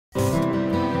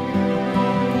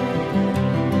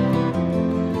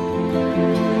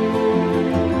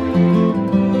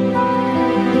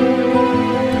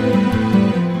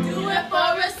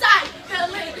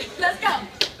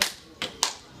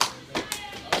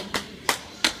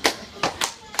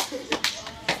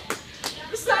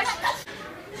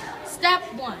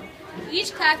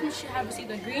classmates should have received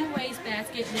a green waste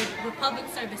basket labeled with public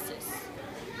services.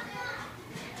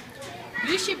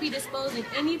 You should be disposing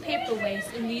any paper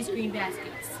waste in these green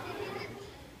baskets.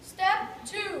 Step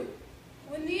 2.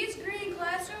 When these green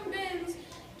classroom bins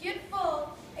get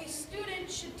full, a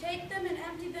student should take them and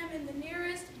empty them in the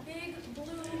nearest big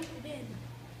blue bin.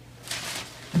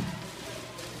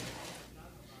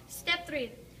 Step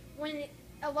 3. When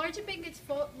a larger bin gets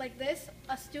full like this,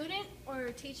 a student or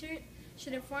a teacher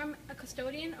should inform a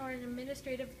custodian or an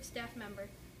administrative staff member.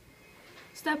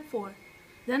 Step 4.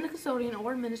 Then the custodian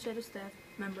or administrative staff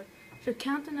member should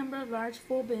count the number of large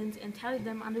full bins and tally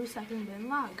them on the recycling bin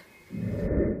log.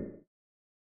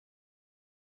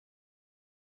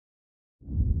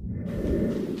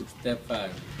 Step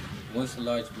 5. Once the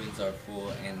large bins are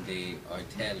full and they are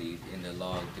tallied in the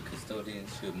log, the custodian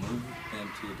should move them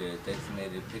to the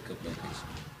designated pickup location.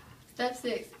 Step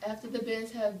 6. After the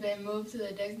bins have been moved to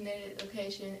the designated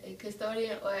location, a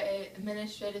custodian or an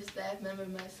administrative staff member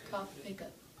must call for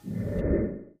pickup.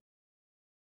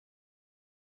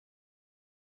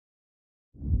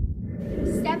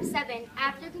 Step 7.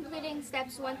 After completing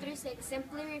steps 1 through 6,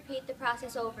 simply repeat the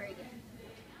process over again.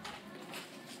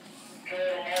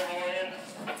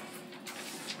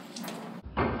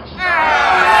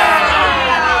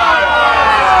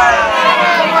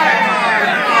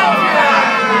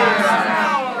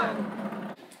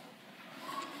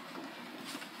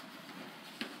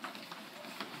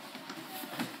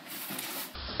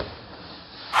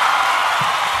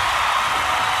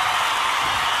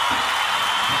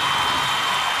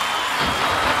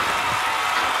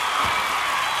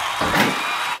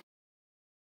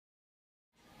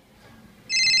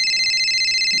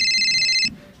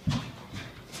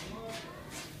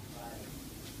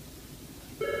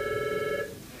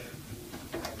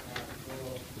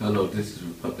 Hello, this is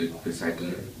Republic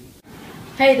Recycling.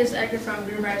 Hey, this is Edgar from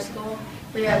Greenbrier School.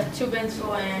 We have 2 bins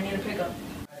full and I need a pickup.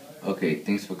 Okay,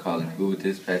 thanks for calling. We will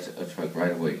dispatch a truck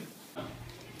right away.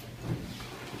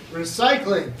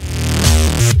 Recycling.